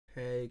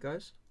Hey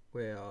guys,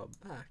 we are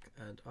back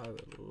and I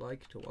would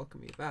like to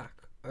welcome you back.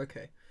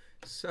 Okay,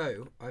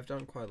 so I've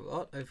done quite a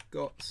lot. I've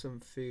got some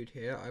food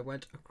here. I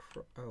went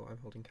across. Oh, I'm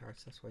holding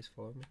carrots, that's why he's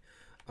following me.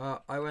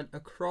 I went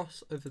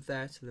across over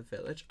there to the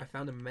village. I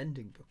found a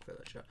mending book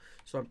villager,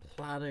 so I'm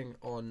planning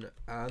on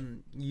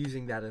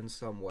using that in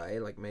some way,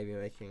 like maybe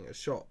making a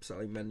shop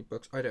selling mending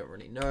books. I don't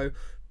really know,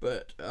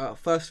 but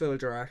first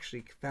villager I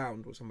actually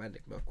found was a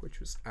mending book, which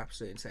was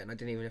absolutely insane. I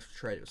didn't even have to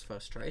trade, it was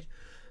first trade.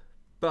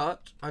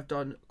 But I've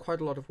done quite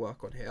a lot of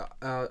work on here.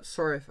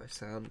 Sorry if I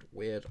sound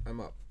weird.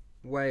 I'm up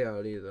way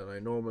earlier than I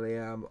normally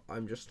am.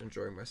 I'm just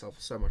enjoying myself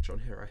so much on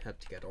here. I had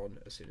to get on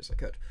as soon as I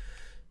could.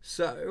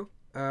 So,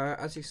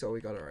 as you saw,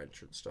 we got our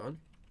entrance done.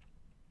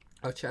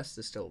 Our chest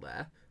is still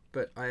there,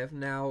 but I have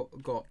now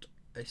got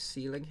a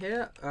ceiling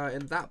here.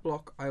 In that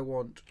block, I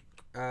want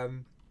a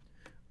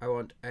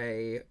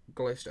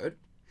glowstone,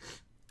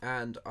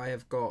 and I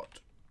have got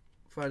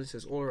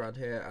furnaces all around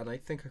here, and I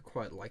think I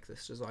quite like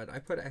this design. I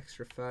put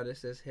extra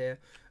furnaces here,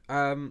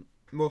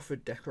 more for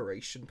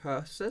decoration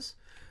purposes.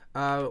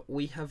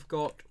 We have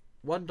got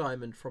 1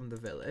 diamond from the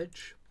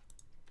village,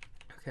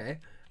 okay,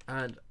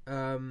 and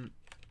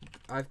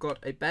I've got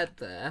a bed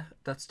there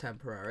that's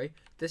temporary.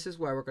 This is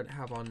where we're going to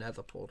have our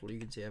nether portal. You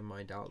can see I've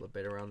mined out a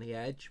bit around the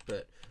edge,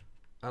 but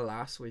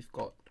alas, we've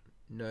got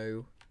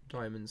no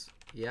diamonds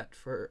yet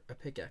for a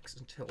pickaxe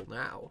until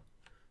now.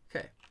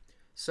 Okay,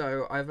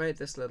 so I've made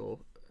this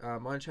little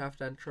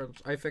mineshaft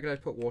entrance. I figured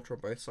I'd put water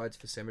on both sides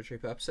for symmetry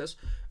purposes.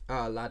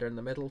 Ladder in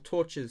the middle,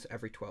 torches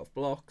every 12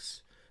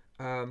 blocks.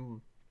 Not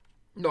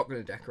going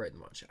to decorate the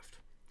mineshaft.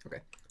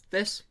 Okay,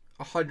 this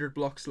 100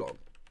 blocks long.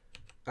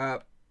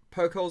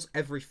 Poke holes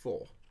every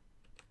 4.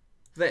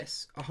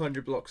 This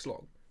 100 blocks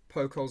long.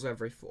 Poke holes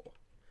every 4.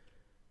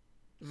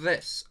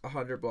 This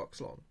 100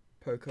 blocks long.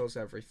 Poke holes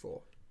every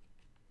 4.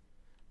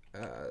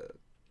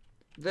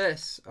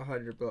 This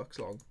 100 blocks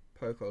long.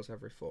 Poke holes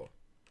every 4.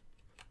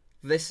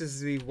 This is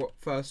the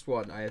first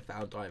one I have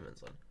found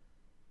diamonds on.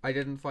 I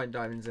didn't find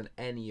diamonds in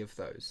any of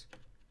those,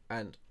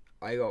 and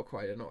I got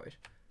quite annoyed.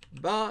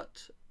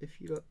 But if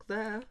you look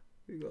there,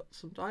 we got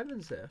some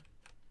diamonds here.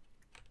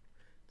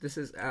 This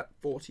is at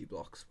 40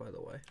 blocks, by the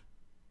way.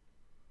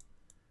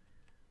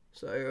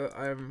 So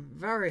I'm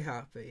very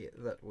happy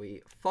that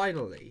we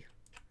finally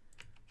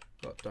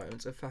got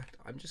diamonds. In fact,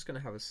 I'm just going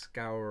to have a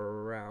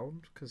scour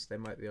around because they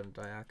might be on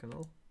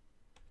diagonal.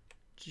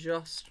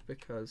 Just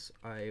because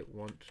I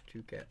want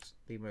to get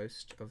the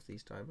most of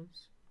these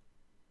diamonds.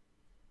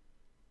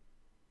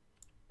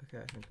 Okay,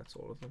 I think that's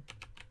all of them.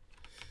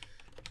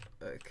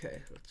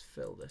 Okay, let's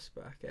fill this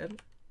back in.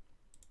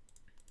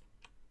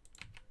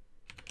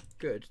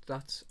 Good,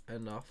 that's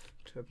enough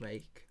to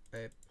make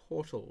a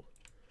portal,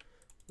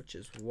 which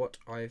is what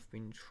I've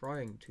been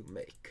trying to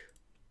make.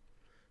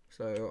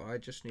 So I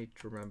just need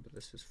to remember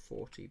this is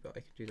 40, but I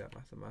can do that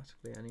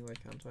mathematically anyway,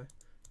 can't I?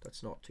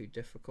 That's not too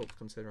difficult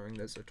considering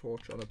there's a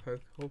torch on a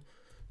poke hole.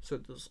 So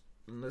there's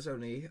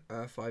only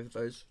 5 of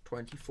those,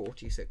 20,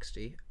 40,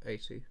 60,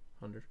 80,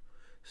 100.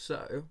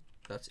 So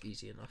that's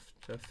easy enough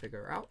to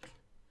figure out.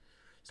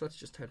 So let's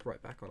just head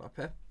right back on up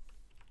here.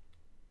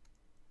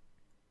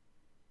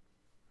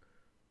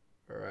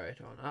 Right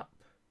on up.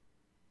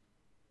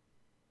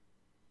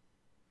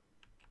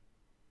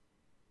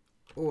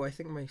 Oh, I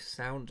think my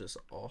sound is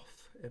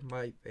off. It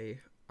might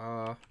be.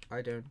 I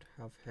don't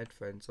have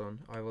headphones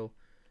on. I will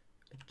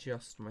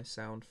adjust my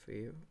sound for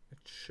you. It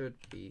should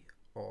be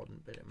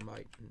on, but it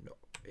might not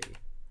be.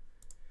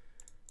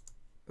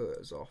 Oh, it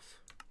was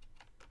off.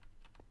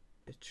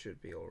 It should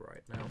be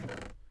alright now.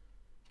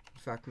 In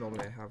fact,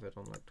 normally I have it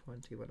on like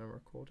 20 when I'm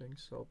recording,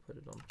 so I'll put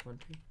it on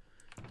 20.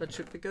 That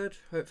should be good,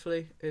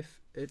 hopefully. If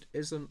it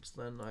isn't,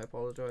 then I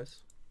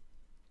apologise.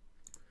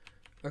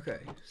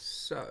 Okay,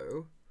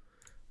 so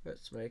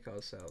let's make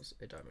ourselves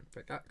a diamond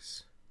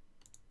pickaxe.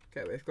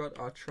 Okay, we've got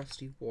our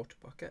trusty water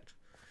bucket.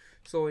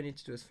 So all we need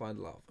to do is find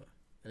lava.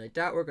 And I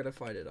doubt we're going to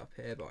find it up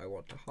here, but I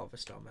want to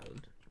harvest our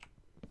melon.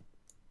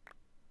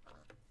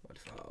 What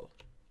foul.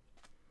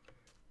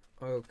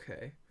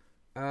 Okay.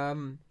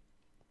 I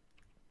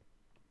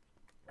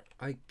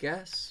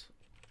guess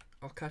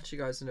I'll catch you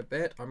guys in a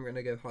bit. I'm going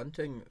to go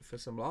hunting for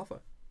some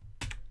lava.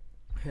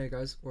 Hey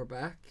guys, we're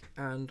back.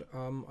 And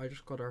I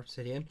just got our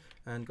obsidian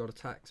and got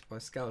attacked by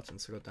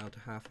skeletons. So I got down to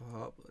half a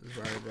heart. I was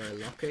very, very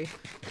lucky.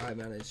 I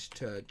managed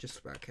to just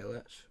about kill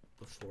it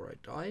before I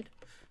died.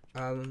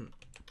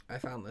 I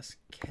found this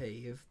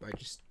cave by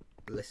just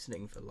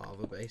listening for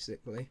lava,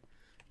 basically,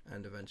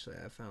 and eventually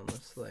I found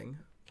this thing,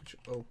 which,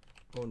 oh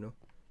no,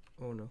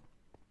 we're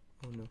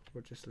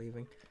just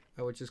leaving,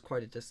 which is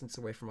quite a distance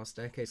away from our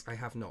staircase. I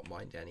have not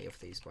mined any of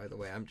these, by the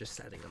way. I'm just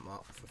setting them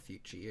up for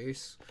future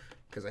use,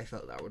 because I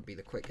felt that would be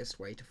the quickest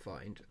way to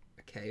find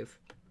a cave,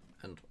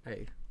 and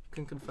I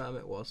can confirm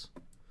it was.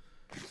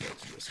 So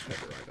let's just head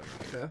right on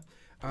up here.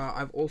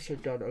 I've also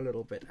done a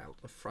little bit out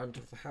the front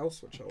of the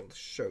house, which I'll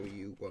show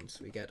you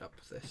once we get up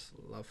this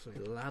lovely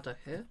ladder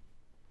here.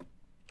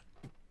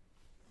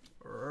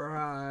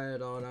 Right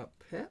on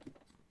up here.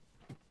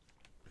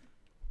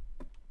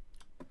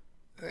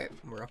 Okay,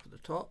 we're up at the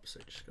top, so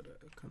just gotta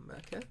come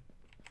back here.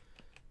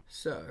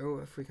 So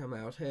if we come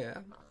out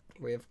here,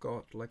 we have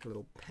got like a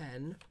little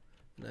pen,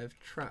 and I've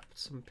trapped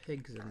some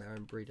pigs in there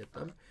and breeded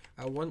them.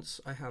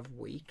 Once I have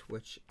wheat,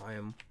 which I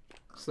am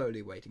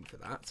slowly waiting for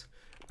that,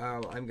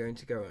 I'm going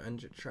to go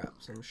and trap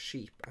some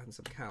sheep and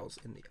some cows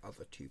in the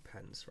other two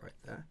pens right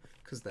there,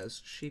 because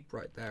there's sheep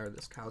right there and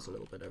there's cows a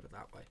little bit over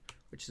that way,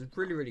 which is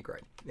really, really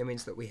great. It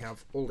means that we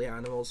have all the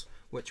animals,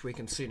 which we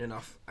can soon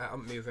enough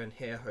move in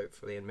here,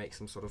 hopefully, and make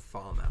some sort of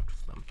farm out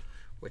of them,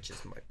 which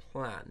is my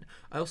plan.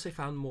 I also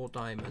found more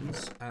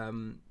diamonds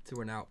to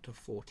run out to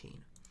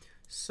 14.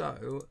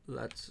 So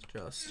let's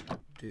just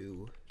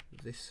do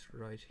this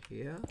right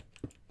here.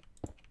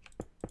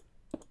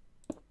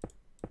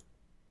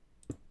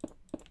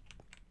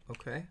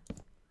 Okay.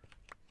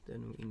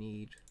 Then we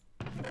need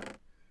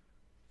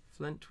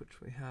flint, which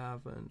we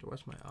have, and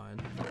where's my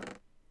iron?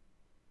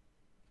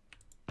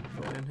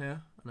 Got in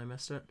here, and I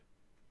missed it.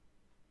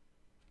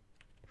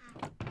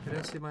 I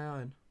don't see my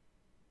iron.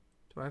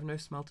 Do I have no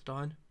smelted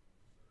iron?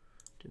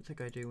 Didn't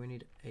think I do. We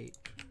need 8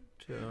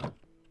 to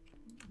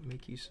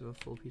make use of a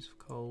full piece of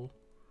coal.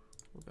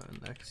 We'll go in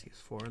there because he has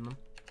 4 in them.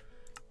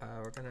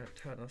 We're going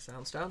to turn our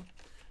sounds down.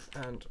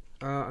 And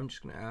I'm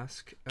just going to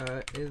ask,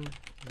 in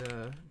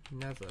the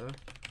nether,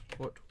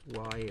 what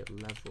Y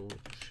level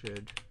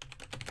should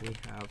we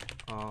have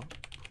our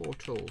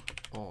portal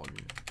on?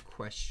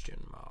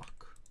 Question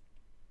mark.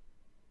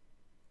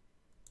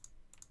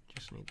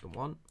 Just need the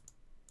 1.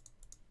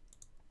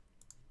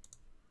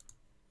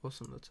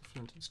 Awesome, that's a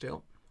flint and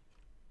steel.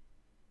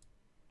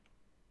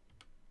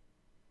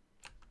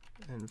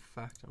 In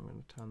fact, I'm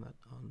going to turn that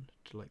on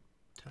to like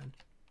 10.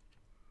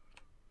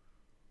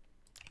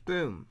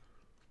 Boom!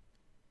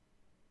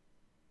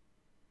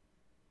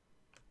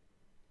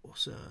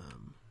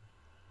 Awesome.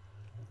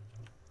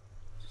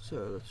 So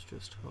let's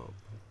just hop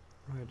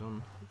right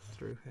on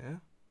through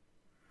here.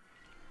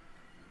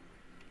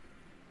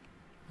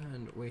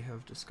 And we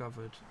have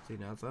discovered the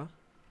nether.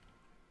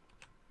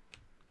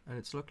 And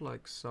it's looked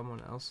like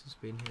someone else has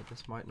been here.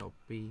 This might not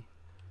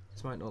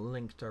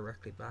link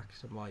directly back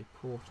to my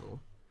portal,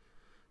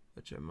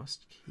 which I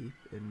must keep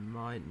in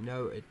mind.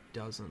 No, it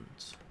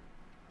doesn't.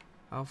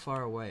 How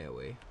far away are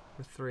we?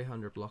 We're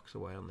 300 blocks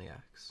away on the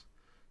X.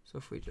 So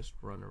if we just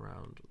run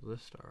around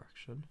this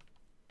direction,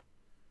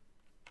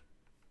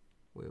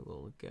 we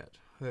will get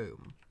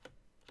home.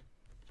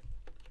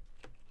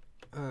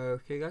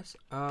 Okay guys,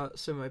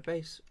 so my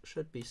base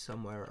should be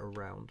somewhere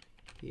around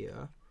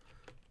here.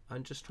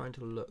 I'm just trying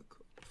to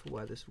look for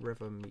where this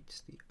river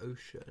meets the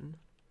ocean,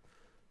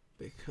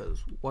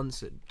 because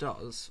once it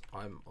does,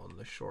 I'm on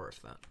the shore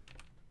of that.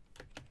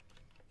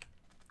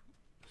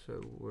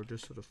 So we're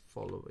just sort of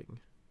following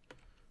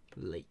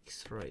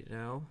lakes right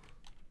now.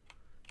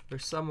 We're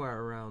somewhere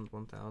around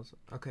 1,000.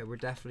 Okay, we're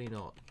definitely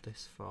not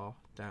this far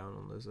down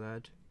on the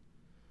Z.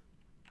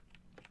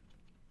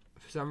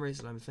 For some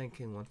reason I'm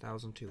thinking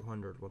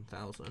 1,200,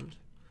 1,000,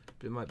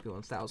 but it might be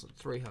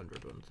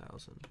 1,300,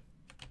 1,000.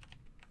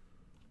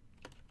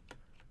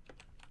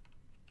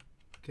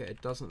 Okay,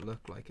 it doesn't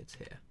look like it's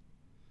here.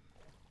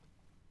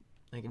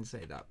 I can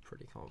say that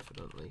pretty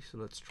confidently, so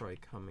let's try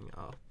coming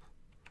up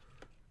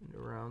and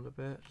around a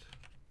bit.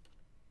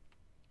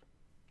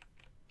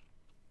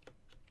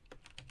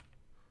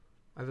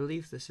 I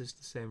believe this is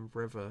the same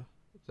river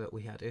that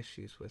we had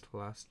issues with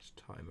last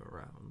time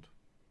around.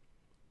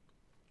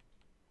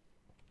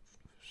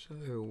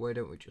 So why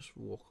don't we just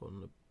walk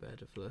on the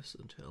bed of this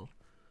until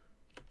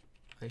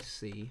I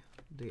see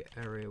the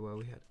area where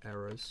we had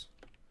errors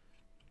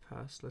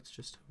past. Let's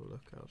just have a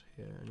look out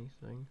here.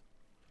 Anything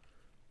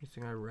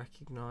I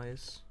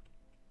recognize?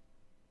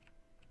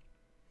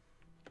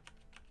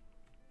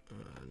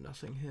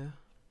 Nothing here.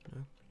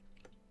 No.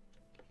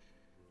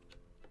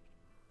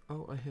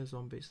 Oh, I hear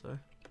zombies though.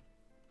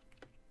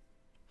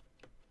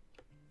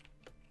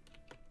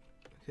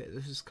 Okay,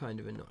 this is kind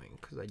of annoying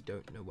because I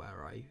don't know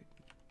where I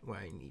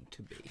need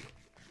to be.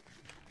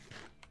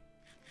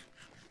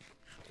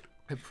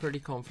 I'm pretty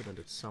confident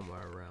it's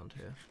somewhere around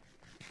here,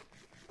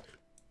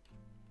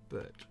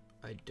 but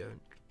I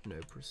don't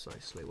know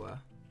precisely where.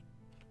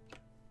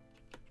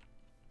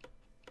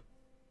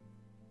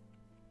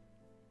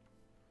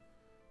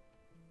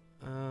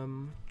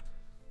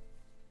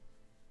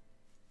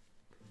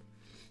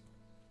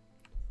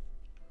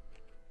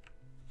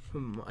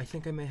 I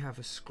think I may have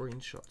a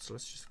screenshot, so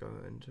let's just go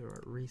into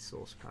our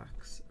resource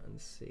packs and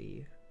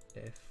see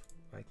if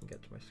I can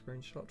get to my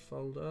screenshot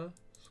folder.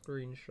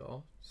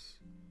 Screenshots.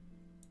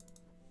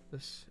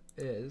 This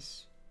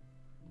is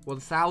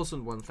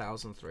 1,000,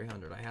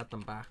 1,300. I had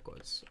them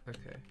backwards.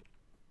 Okay.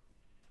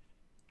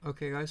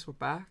 Okay, guys, we're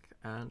back,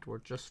 and we're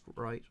just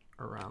right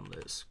around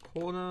this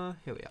corner.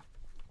 Here we are.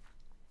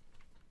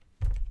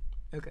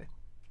 Okay.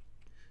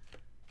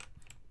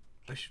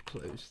 I should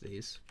close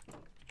these.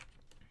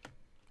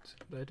 That's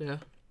a good idea.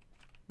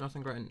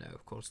 Nothing great. No,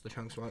 of course, the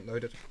chunks weren't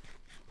loaded.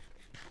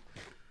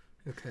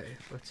 Okay,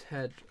 let's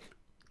head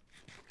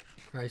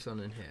right on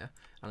in here.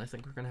 And I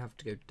think we're going to have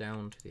to go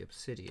down to the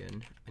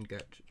obsidian and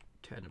get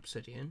 10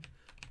 obsidian.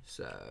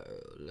 So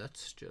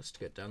let's just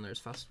get down there as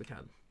fast as we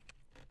can.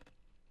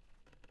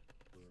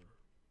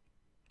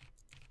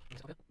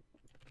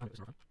 And it was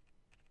not.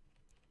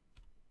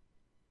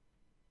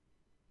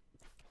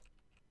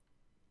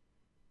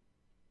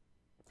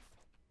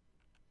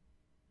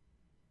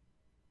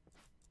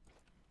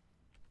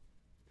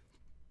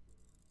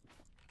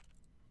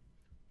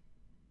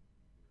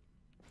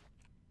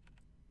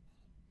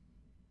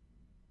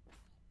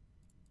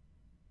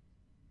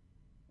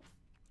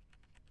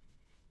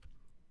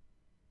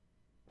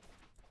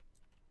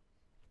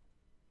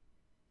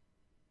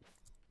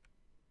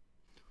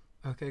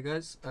 Okay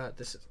guys,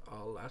 this is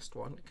our last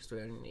one because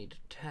we only need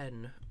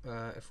 10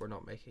 if we're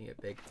not making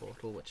a big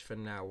portal, which for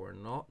now we're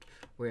not.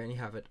 We only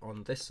have it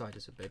on this side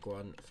as a big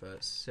one for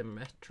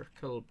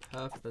symmetrical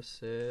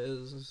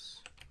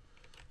purposes.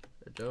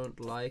 I don't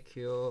like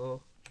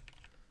you.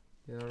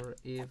 You're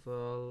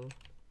evil.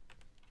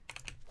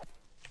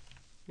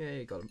 Yeah,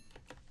 you got him.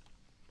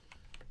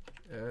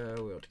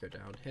 We ought to go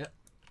down here.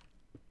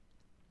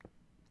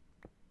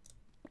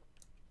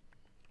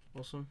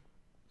 Awesome.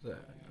 There,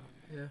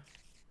 here.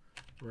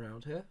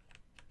 Around here.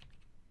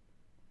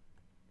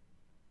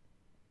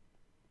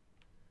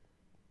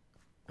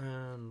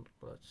 And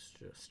let's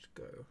just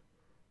go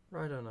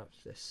right on up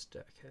this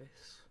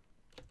staircase.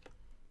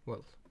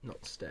 Well,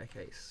 not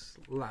staircase,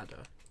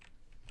 ladder.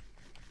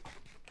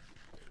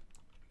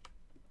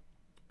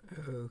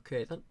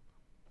 Okay then.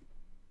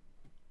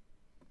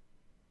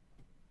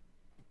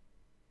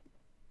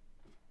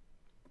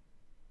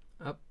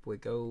 Up we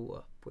go,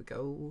 up we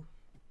go.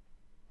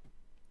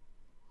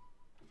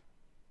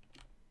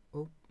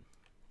 Oh,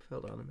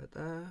 fell down a bit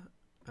there.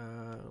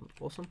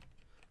 Awesome.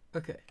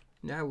 Okay,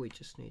 now we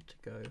just need to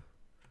go.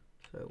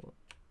 So,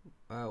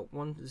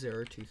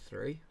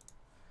 1023.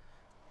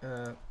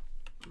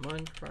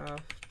 Minecraft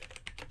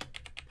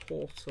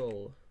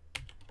portal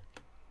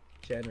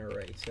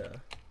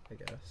generator, I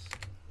guess.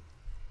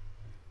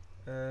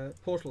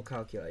 Portal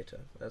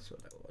calculator. That's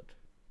what I want.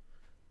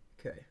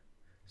 Okay,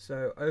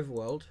 so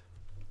overworld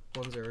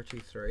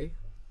 1023.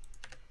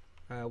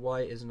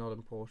 Y is not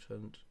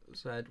important.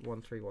 Z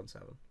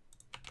 1317.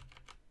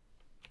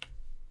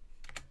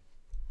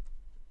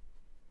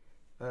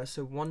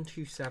 So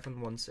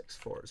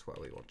 127164 is where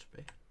we want to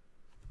be.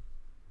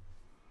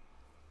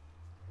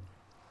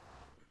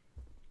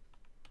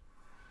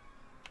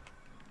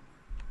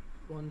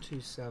 One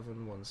two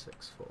seven one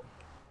six four.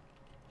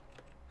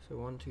 So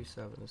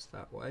 127 is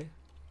that way.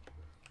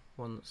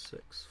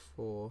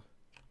 164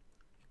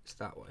 is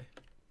that way.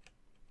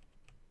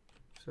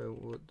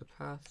 So the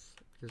path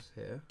is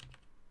here.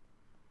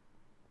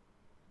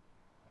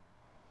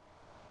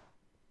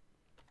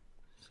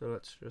 So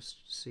let's just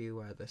see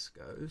where this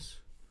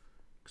goes,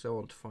 because I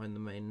want to find the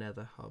main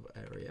nether hub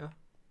area.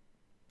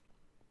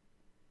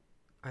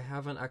 I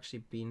haven't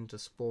actually been to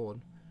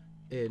spawn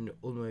in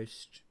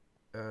almost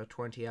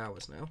 20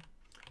 hours now,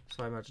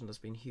 so I imagine there's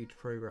been huge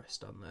progress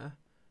done there.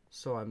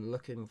 So I'm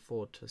looking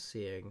forward to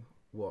seeing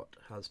what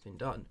has been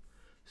done.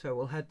 So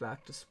we'll head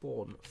back to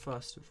spawn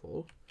first of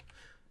all,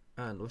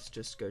 and let's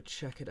just go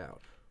check it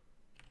out.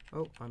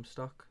 Oh, I'm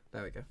stuck.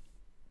 There we go.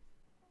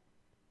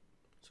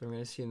 So I'm going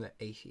to assume that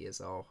 80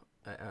 is our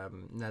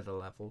nether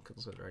level,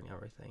 considering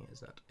everything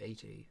is at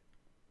 80.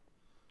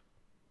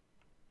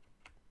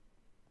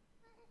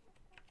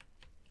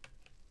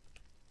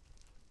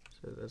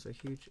 So there's a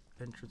huge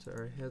entrance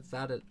area here.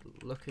 That is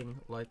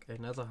looking like a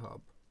nether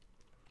hub,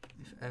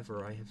 if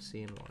ever I have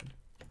seen one.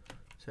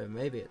 So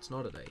maybe it's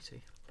not at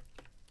 80.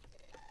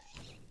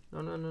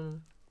 No, no, no, no.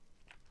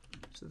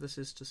 So this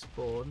is to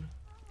spawn.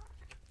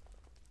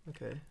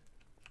 Okay.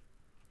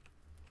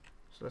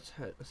 So let's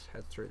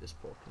head through this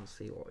portal and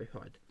see what we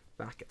find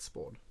back at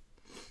spawn.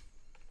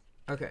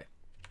 Okay.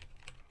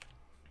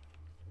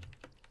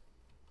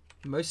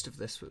 Most of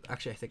this was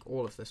actually, I think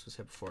all of this was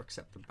here before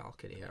except the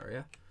balcony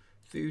area.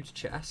 Food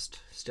chest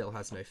still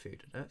has no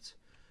food in it.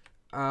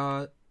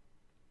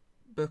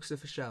 Books are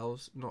for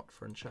shelves, not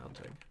for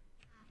enchanting.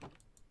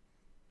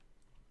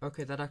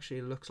 Okay, that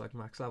actually looks like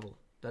max level.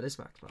 That is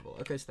max level.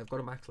 Okay, so they've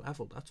got a max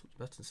level.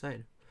 That's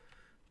insane.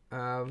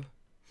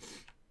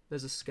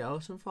 There's a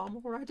skeleton farm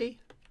already.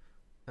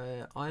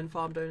 Iron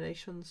farm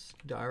donations.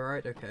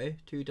 Diorite, okay.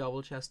 2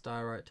 double chest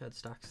diorite, 10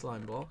 stack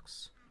slime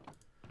blocks.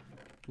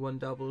 1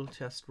 double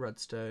chest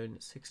redstone,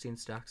 16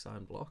 stacks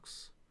iron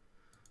blocks.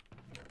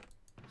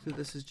 So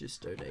this is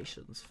just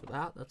donations for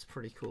that. That's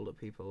pretty cool that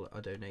people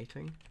are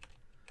donating.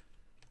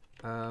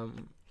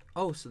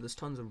 Oh, so there's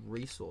tons of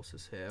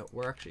resources here.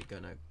 We're actually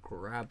going to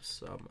grab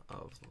some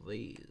of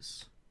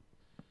these.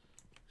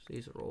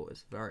 These are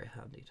always very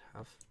handy to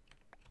have.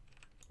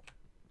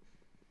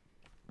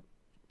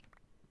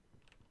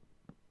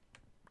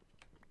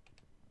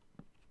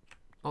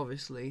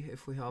 Obviously,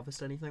 if we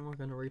harvest anything, we're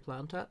going to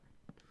replant it.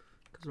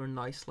 Because we're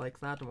nice like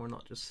that and we're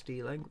not just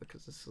stealing,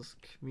 because this is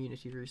a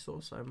community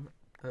resource,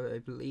 I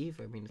believe.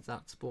 I mean, it's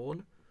at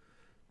spawn.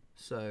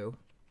 So,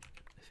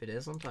 if it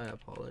isn't, I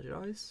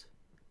apologise.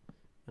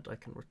 And I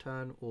can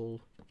return all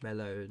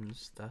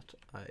melons that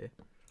I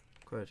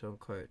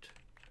quote-unquote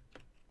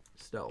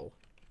stole.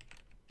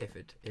 If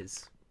it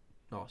is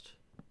not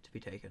to be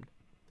taken,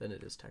 then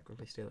it is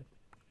technically stealing.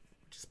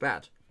 Which is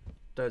bad.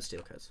 Don't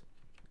steal, kids.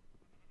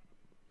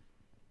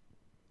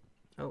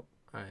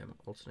 I am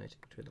alternating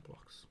between the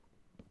blocks.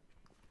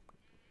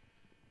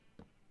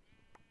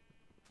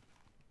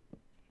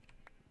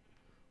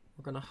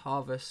 We're going to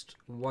harvest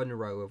one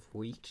row of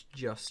wheat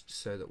just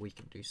so that we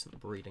can do some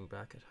breeding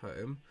back at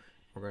home.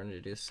 We're going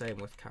to do the same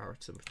with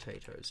carrots and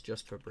potatoes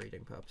just for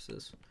breeding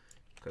purposes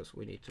because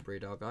we need to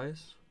breed our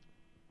guys.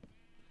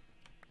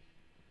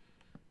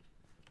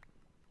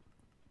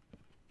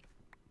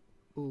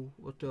 Ooh,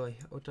 what do I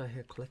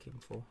hear clicking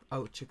for?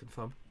 Oh, chicken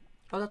farm.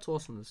 Oh, that's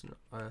awesome. There's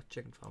a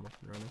chicken farm up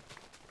and running.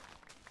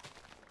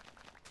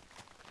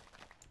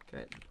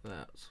 Okay,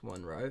 that's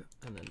one row,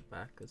 and then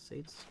back as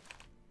seeds.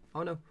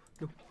 Oh no,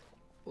 no.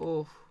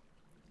 Oh,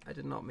 I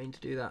did not mean to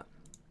do that.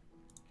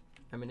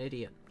 I'm an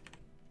idiot.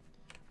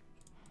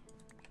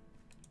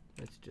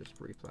 Let's just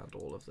replant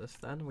all of this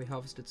then. We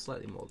harvested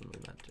slightly more than we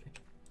meant to.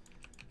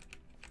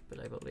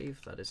 But I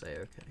believe that is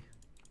a-okay.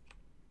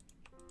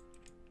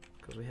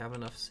 Because we have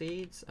enough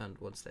seeds, and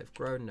once they've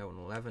grown, no one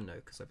will ever know,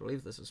 because I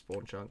believe this is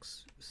spawn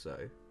chunks, so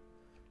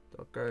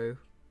they'll go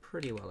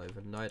pretty well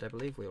overnight. I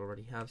believe we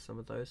already have some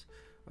of those.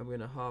 I'm going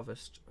to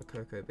harvest a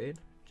cocoa bean,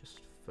 just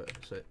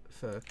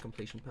for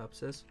completion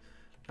purposes.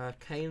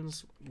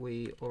 Canes,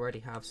 we already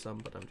have some,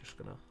 but I'm just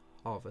going to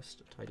harvest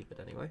a tiny bit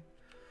anyway.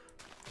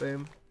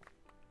 Boom.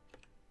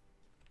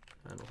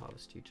 And we'll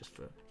harvest you just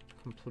for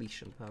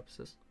completion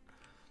purposes.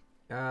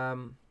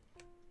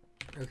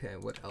 Okay,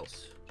 what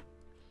else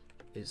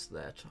is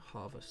there to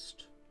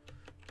harvest?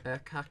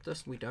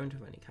 Cactus, we don't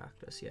have any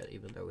cactus yet,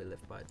 even though we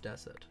live by a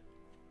desert.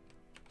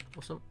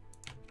 Awesome.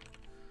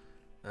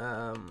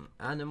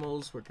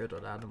 Animals, we're good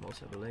on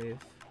animals, I believe.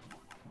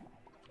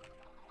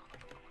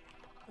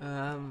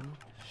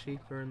 Sheep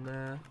are in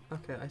there.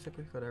 Okay, I think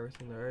we've got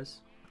everything there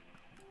is.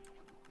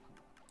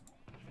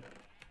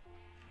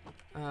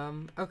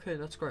 Okay,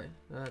 that's great.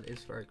 That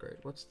is very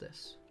great. What's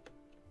this?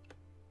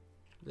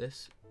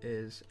 This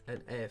is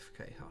an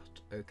AFK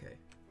hut. Okay.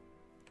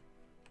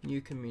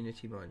 New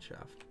community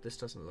mineshaft. This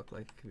doesn't look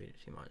like a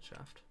community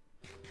mineshaft.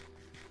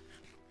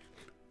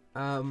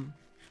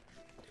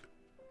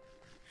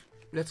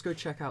 Let's go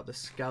check out the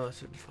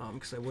skeleton farm,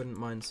 because I wouldn't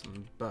mind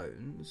some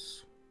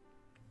bones.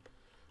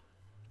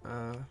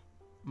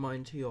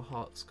 Mine to your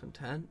heart's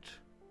content.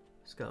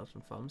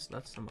 Skeleton farms,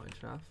 that's the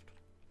mineshaft.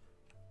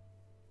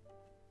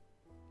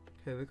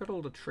 Okay, we've got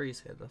all the trees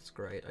here, that's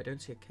great. I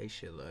don't see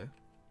acacia though.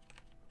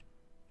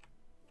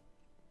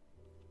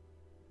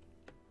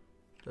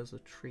 There's a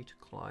tree to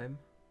climb.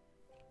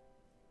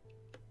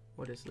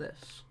 What is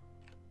this?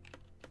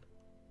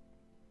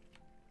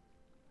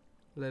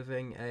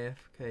 Living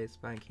AFK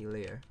Spanky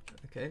Lear.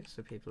 Okay,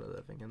 so people are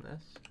living in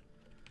this.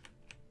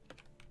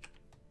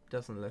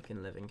 Doesn't look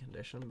in living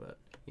condition, but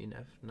you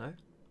never know.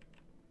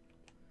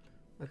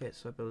 Okay,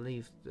 so I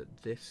believe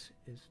that this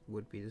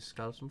would be the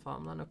skeleton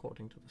farm then,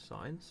 according to the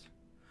signs.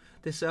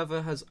 This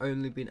server has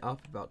only been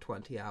up about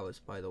 20 hours,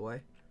 by the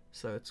way,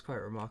 so it's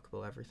quite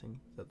remarkable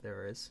everything that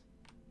there is.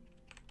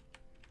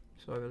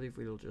 So I believe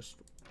we'll just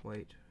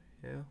wait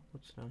here.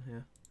 What's down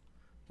here?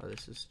 Oh,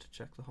 this is to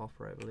check the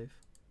hopper, I believe.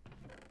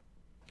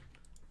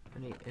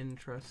 Any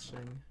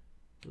interesting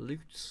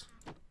loots?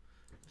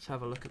 Let's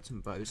have a look at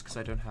some bows, because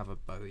I don't have a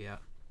bow yet.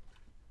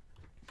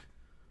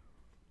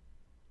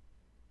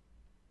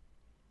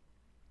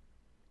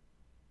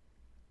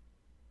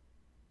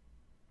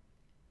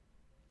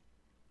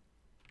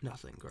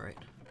 Nothing great.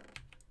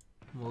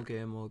 More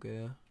gear, more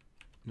gear.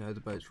 No, the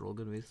boats are all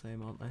going to be the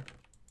same, aren't they?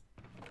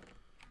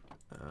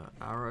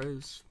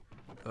 Arrows,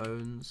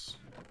 bones.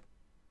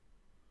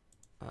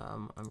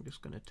 I'm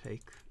just going to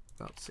take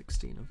about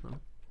 16 of them.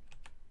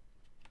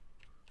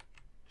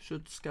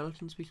 Should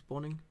skeletons be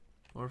spawning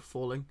or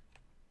falling?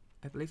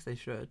 I believe they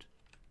should.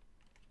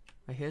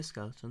 I hear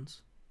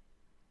skeletons,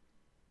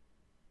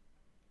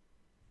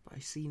 but I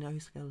see no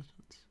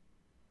skeletons.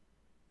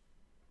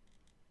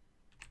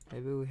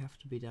 Maybe we have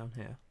to be down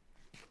here.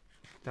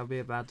 That'll be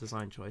a bad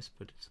design choice,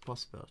 but it's a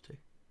possibility.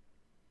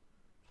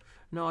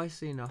 No, I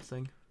see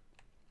nothing.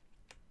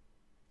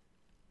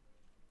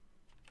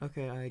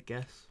 Okay, I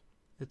guess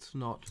it's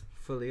not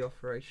fully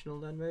operational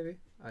then, maybe?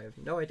 I have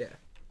no idea.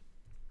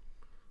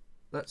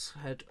 Let's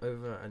head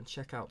over and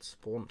check out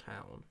Spawn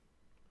Town.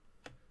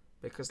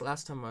 Because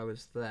last time I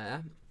was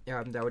there,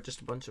 there were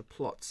just a bunch of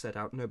plots set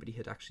out. Nobody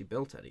had actually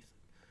built anything.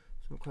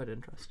 So I'm quite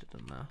interested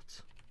in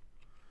that.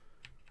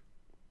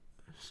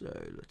 So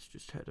let's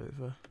just head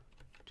over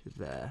to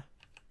there.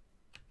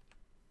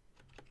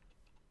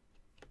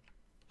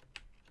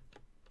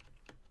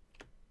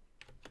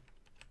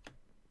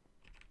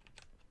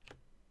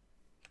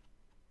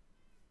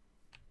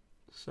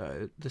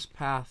 So this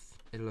path,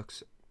 it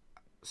looks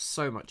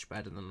so much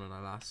better than when I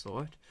last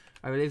saw it.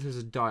 I believe there's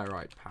a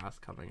diorite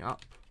path coming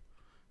up.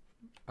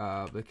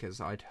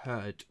 Because I'd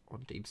heard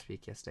on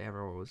DeepSpeak yesterday,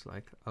 everyone was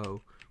like,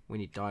 oh, we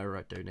need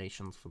diorite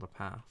donations for the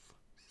path.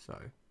 So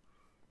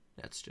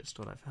that's just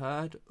what I've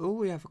heard. Oh,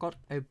 we have got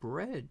a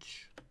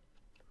bridge.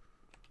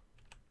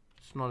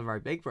 It's not a very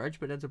big bridge,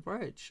 but it's a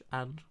bridge.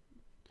 And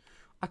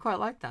I quite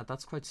like that.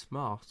 That's quite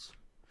smart.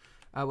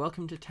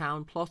 Welcome to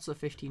town. Plots are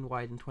 15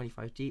 wide and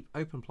 25 deep.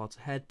 Open plots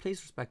ahead.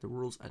 Please respect the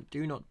rules and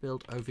do not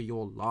build over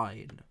your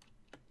line.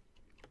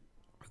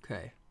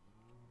 Okay.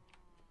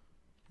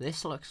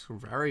 This looks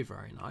very,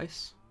 very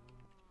nice.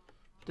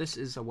 This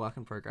is a work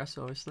in progress,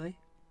 obviously,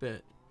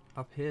 but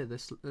up here,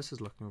 this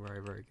is looking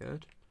very, very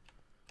good.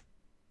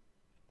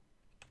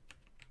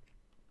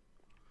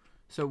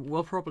 So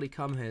we'll probably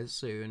come here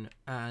soon,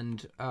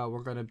 and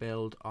we're going to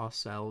build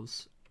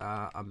ourselves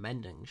a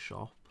mending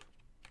shop.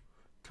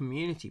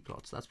 Community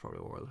plots, that's probably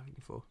what we're looking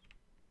for.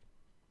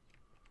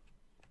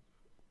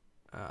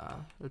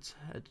 Let's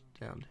head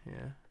down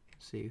here,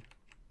 see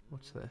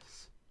what's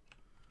this.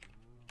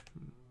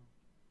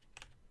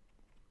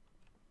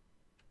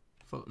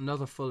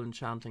 Another full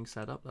enchanting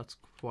setup. That's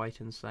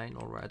quite insane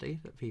already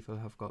that people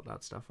have got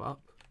that stuff up.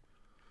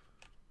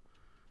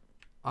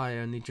 I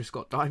only just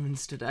got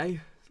diamonds today,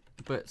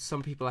 but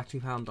some people actually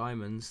found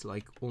diamonds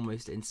like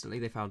almost instantly.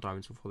 They found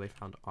diamonds before they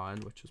found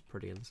iron, which was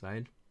pretty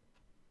insane.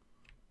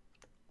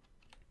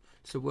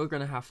 So we're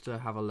going to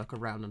have a look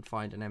around and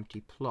find an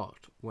empty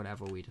plot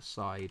whenever we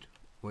decide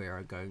we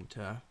are going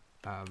to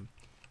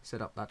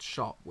set up that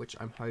shop, which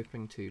I'm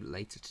hoping to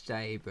later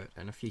today, but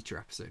in a future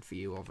episode for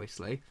you,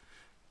 obviously.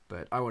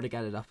 But I want to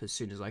get it up as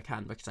soon as I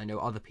can because I know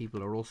other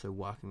people are also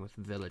working with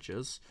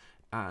villagers,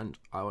 and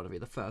I want to be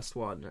the first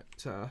one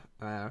to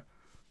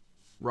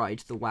ride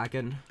the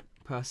wagon,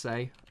 per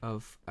se,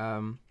 of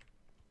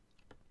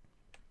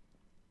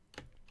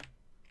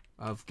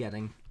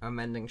getting a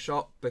mending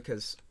shop,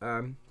 because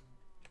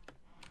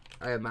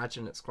I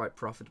imagine it's quite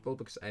profitable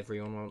because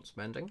everyone wants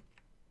mending.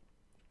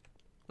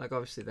 Like,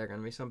 obviously there are going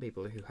to be some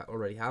people who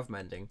already have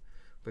mending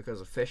because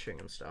of fishing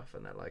and stuff,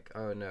 and they're like,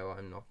 oh no,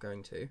 I'm not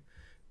going to.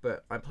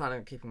 But I'm planning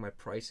on keeping my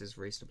prices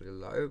reasonably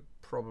low,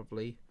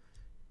 probably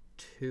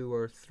 2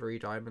 or 3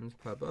 diamonds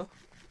per book.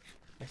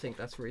 I think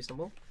that's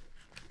reasonable.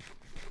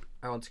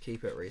 I want to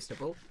keep it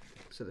reasonable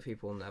so that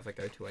people will never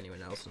go to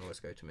anyone else and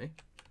always go to me,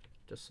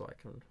 just so I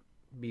can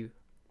be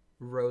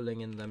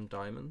rolling in them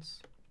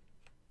diamonds.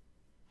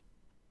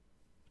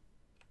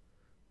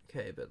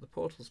 Okay, but the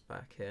portal's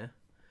back here,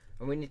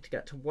 and we need to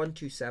get to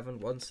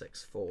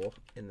 127164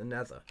 in the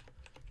nether.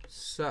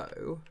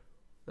 So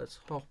let's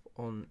hop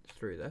on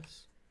through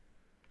this.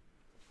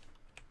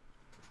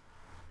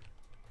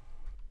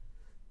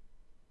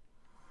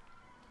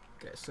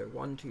 Okay, so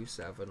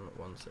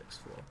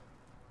 127164.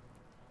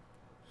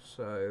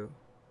 So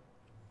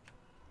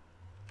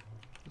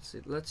let's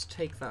see. Let's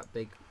take that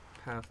big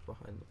path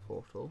behind the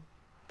portal,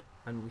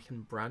 and we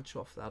can branch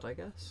off that, I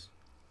guess.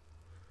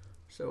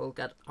 So we'll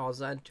get our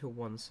Z to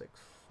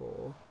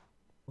 164,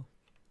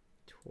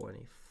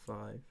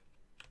 25,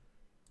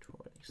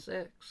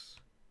 26,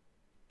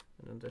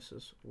 and then this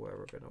is where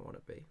we're going to want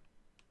to be.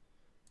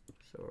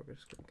 So we're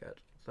just going to get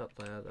that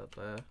there, that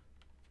there.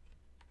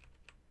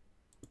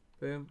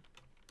 Boom.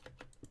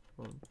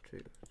 1,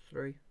 2,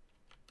 3.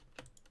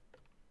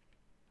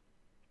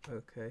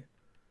 Okay.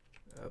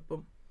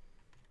 Boom.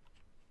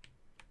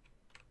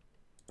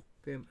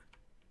 Boom.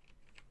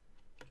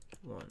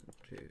 1,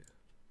 2,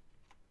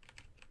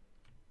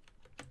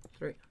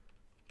 3.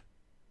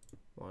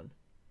 1,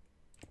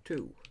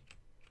 2.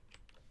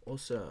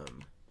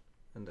 Awesome.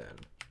 And then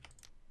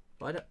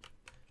light up.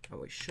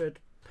 And we should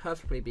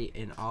perfectly be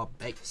in our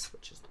base,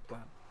 which is the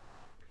plan.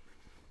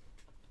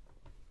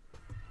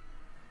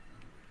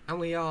 And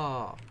we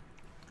are.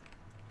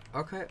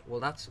 Okay, well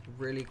that's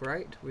really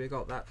great. We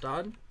got that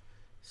done.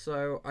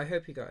 So I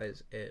hope you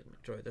guys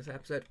enjoyed this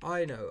episode.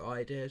 I know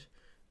I did.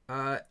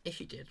 If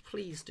you did,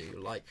 please do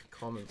like,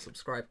 comment,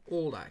 subscribe,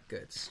 all that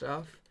good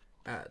stuff.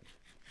 And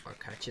I'll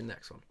catch you in the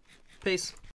next one. Peace.